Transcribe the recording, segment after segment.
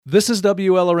This is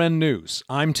WLRN News.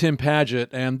 I'm Tim Padgett,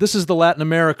 and this is the Latin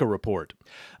America Report.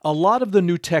 A lot of the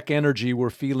new tech energy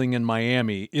we're feeling in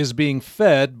Miami is being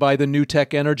fed by the new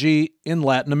tech energy in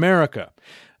Latin America.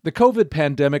 The COVID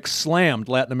pandemic slammed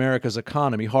Latin America's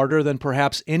economy harder than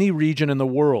perhaps any region in the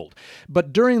world.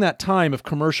 But during that time of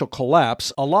commercial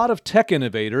collapse, a lot of tech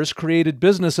innovators created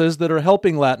businesses that are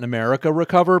helping Latin America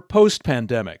recover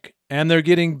post-pandemic. And they're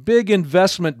getting big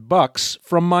investment bucks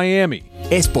from Miami.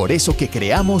 Es por eso que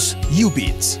creamos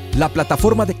Ubits, la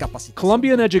plataforma de capacitación.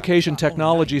 Colombian education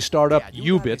technology startup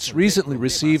Ubits recently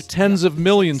received tens of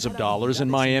millions of dollars in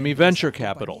Miami venture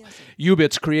capital.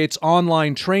 Ubits creates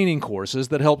online training courses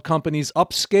that help companies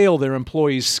upscale their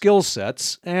employees' skill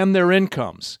sets and their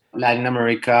incomes. Latin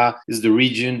America is the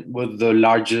region with the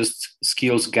largest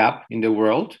skills gap in the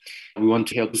world. We want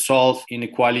to help solve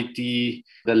inequality,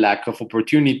 the lack of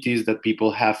opportunities that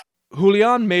people have.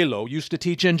 Julian Melo used to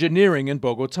teach engineering in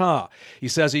Bogota. He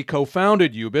says he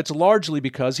co-founded Ubits largely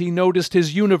because he noticed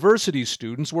his university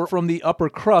students were from the upper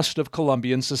crust of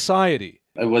Colombian society.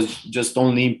 It was just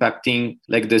only impacting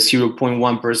like the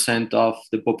 0.1% of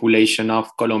the population of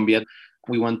Colombia.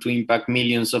 We want to impact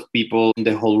millions of people in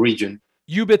the whole region.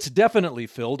 Ubits definitely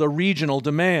filled a regional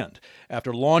demand.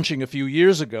 After launching a few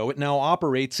years ago, it now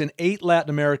operates in 8 Latin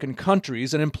American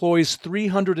countries and employs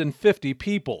 350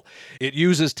 people. It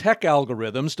uses tech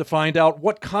algorithms to find out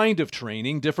what kind of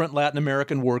training different Latin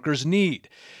American workers need.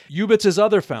 Ubits'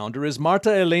 other founder is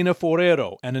Marta Elena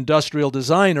Forero, an industrial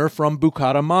designer from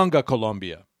Bucaramanga,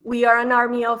 Colombia. We are an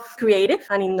army of creative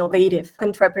and innovative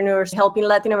entrepreneurs helping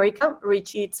Latin America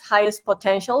reach its highest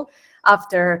potential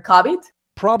after COVID.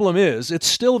 Problem is, it's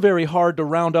still very hard to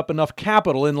round up enough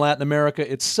capital in Latin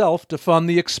America itself to fund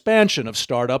the expansion of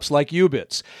startups like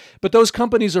Ubits. But those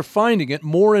companies are finding it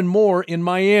more and more in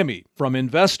Miami, from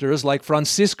investors like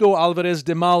Francisco Alvarez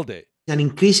de Malde. An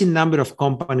increasing number of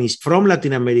companies from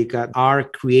Latin America are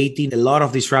creating a lot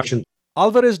of disruption.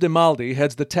 Alvarez de Malde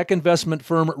heads the tech investment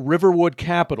firm Riverwood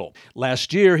Capital.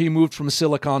 Last year, he moved from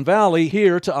Silicon Valley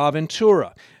here to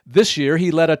Aventura. This year, he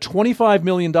led a $25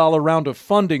 million round of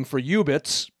funding for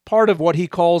Ubits, part of what he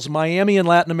calls Miami and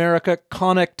Latin America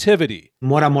connectivity.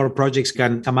 More and more projects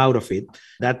can come out of it.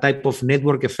 That type of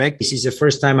network effect, this is the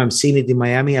first time I'm seeing it in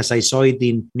Miami, as I saw it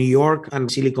in New York and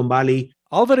Silicon Valley.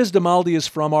 Alvarez de Malde is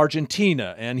from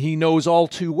Argentina, and he knows all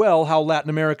too well how Latin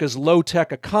America's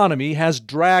low-tech economy has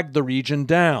dragged the region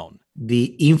down.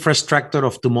 The infrastructure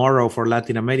of tomorrow for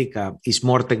Latin America is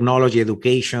more technology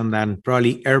education than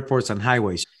probably airports and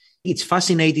highways. It's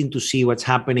fascinating to see what's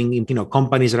happening in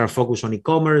companies that are focused on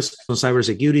e-commerce, on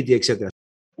cybersecurity, etc.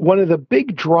 One of the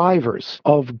big drivers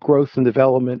of growth and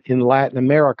development in Latin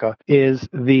America is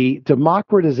the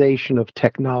democratization of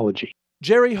technology.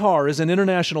 Jerry Haar is an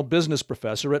international business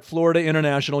professor at Florida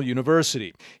International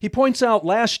University. He points out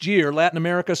last year, Latin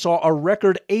America saw a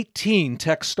record 18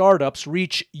 tech startups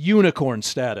reach unicorn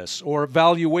status, or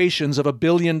valuations of $1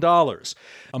 billion.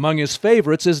 Among his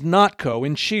favorites is Notco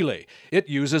in Chile. It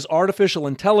uses artificial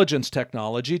intelligence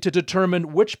technology to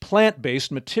determine which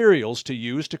plant-based materials to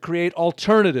use to create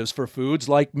alternatives for foods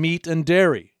like meat and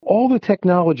dairy. All the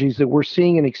technologies that we're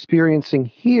seeing and experiencing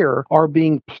here are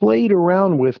being played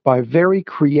around with by very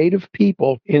creative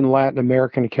people in Latin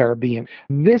America and the Caribbean.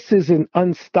 This is an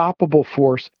unstoppable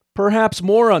force. Perhaps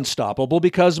more unstoppable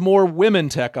because more women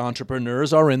tech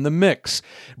entrepreneurs are in the mix.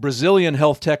 Brazilian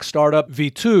health tech startup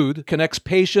Vitude connects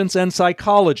patients and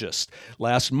psychologists.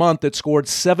 Last month, it scored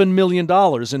 $7 million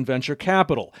in venture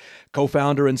capital.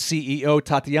 Co-founder and CEO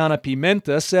Tatiana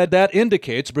Pimenta said that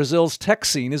indicates Brazil's tech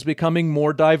scene is becoming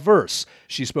more diverse.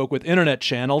 She spoke with internet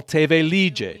channel TV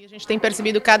Lige. A gente tem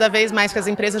percebido cada vez mais que as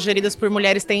empresas geridas por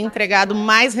mulheres têm entregado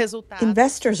mais resultados.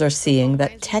 Investors are seeing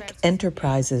that tech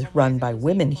enterprises run by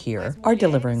women here are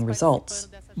delivering results.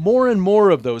 More and more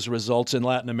of those results in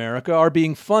Latin America are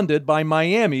being funded by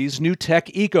Miami's new tech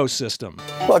ecosystem.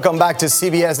 Welcome back to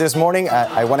CBS This Morning.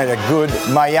 I wanted a good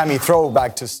Miami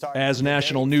throwback to start. As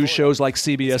national news shows like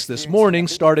CBS This Morning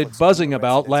started buzzing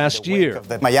about last year.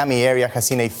 The Miami area has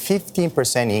seen a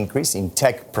 15% increase in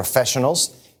tech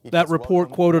professionals. That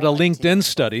report quoted a LinkedIn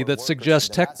study that suggests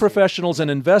tech professionals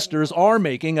and investors are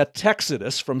making a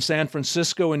texodus from San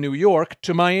Francisco and New York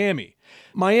to Miami.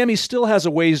 Miami still has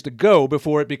a ways to go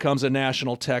before it becomes a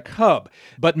national tech hub,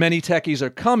 but many techies are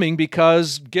coming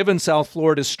because, given South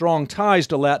Florida's strong ties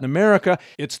to Latin America,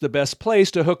 it's the best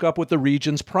place to hook up with the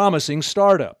region's promising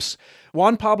startups.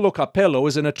 Juan Pablo Capello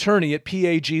is an attorney at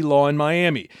PAG Law in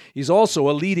Miami. He's also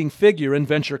a leading figure in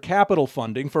venture capital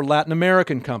funding for Latin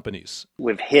American companies.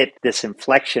 We've hit this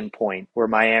inflection point where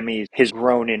Miami has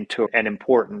grown into an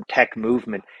important tech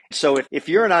movement. So if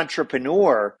you're an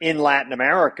entrepreneur in Latin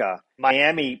America,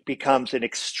 Miami becomes an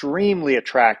extremely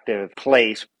attractive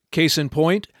place. Case in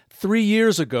point, 3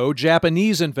 years ago,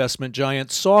 Japanese investment giant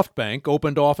SoftBank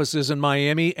opened offices in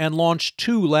Miami and launched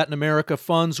 2 Latin America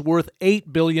funds worth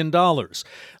 $8 billion.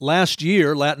 Last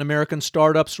year, Latin American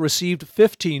startups received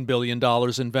 $15 billion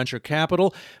in venture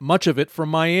capital, much of it from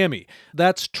Miami.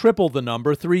 That's triple the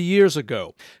number 3 years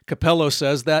ago. Capello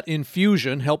says that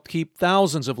infusion helped keep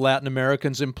thousands of Latin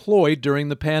Americans employed during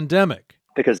the pandemic.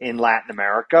 Because in Latin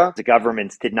America, the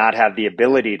governments did not have the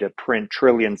ability to print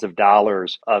trillions of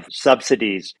dollars of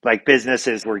subsidies like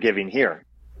businesses were giving here.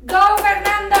 Go,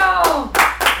 Fernando!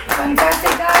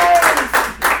 Fantastic, guys!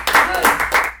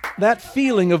 That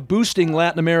feeling of boosting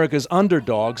Latin America's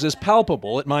underdogs is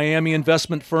palpable at Miami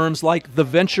investment firms like The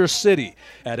Venture City.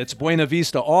 At its Buena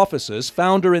Vista offices,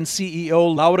 founder and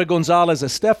CEO Laura Gonzalez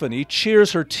Estefani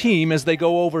cheers her team as they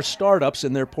go over startups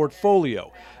in their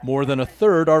portfolio. More than a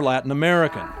third are Latin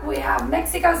American. We have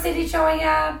Mexico City showing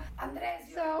up.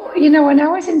 So, when I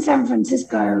was in San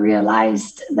Francisco, I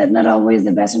realized that not always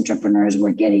the best entrepreneurs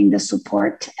were getting the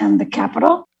support and the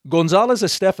capital. Gonzalez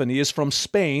Estefani is from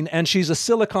Spain, and she's a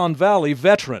Silicon Valley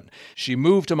veteran. She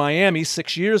moved to Miami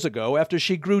 6 years ago after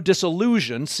she grew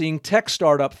disillusioned seeing tech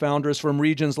startup founders from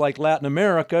regions like Latin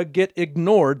America get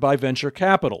ignored by venture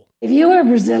capital. If you were a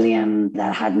Brazilian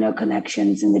that had no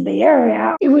connections in the Bay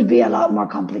Area, it would be a lot more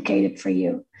complicated for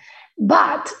you.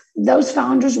 But those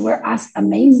founders were as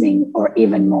amazing or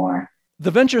even more. The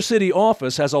Venture City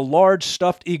office has a large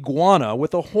stuffed iguana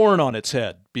with a horn on its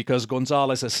head because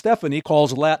Gonzalez Estefani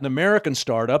calls Latin American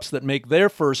startups that make their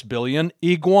first billion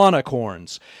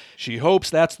Iguanacorns. She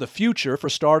hopes that's the future for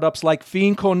startups like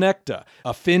FinConecta,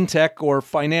 a fintech or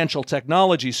financial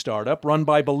technology startup run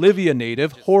by Bolivia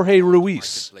native Jorge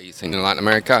Ruiz. In Latin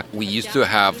America, we used to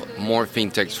have more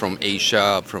fintechs from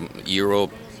Asia, from Europe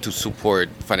to support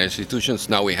financial institutions.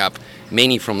 Now we have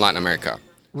many from Latin America.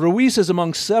 Ruiz is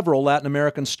among several Latin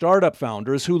American startup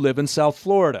founders who live in South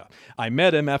Florida. I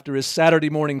met him after his Saturday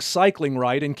morning cycling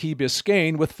ride in Key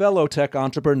Biscayne with fellow tech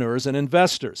entrepreneurs and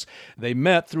investors. They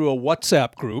met through a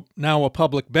WhatsApp group, now a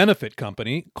public benefit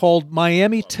company, called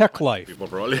Miami Tech Life.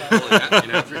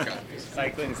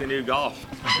 Cycling's the new golf.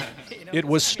 It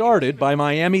was started by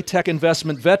Miami tech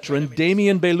investment veteran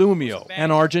Damian Belumio,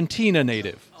 an Argentina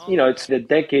native. It's the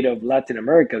decade of Latin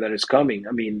America that is coming.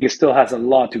 It still has a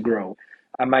lot to grow.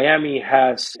 Miami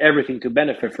has everything to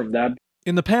benefit from that.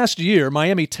 In the past year,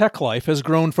 Miami Tech Life has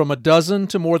grown from a dozen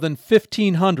to more than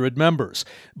 1,500 members.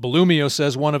 Belumio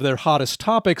says one of their hottest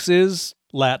topics is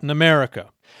Latin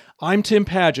America. I'm Tim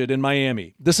Padgett in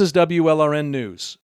Miami. This is WLRN News.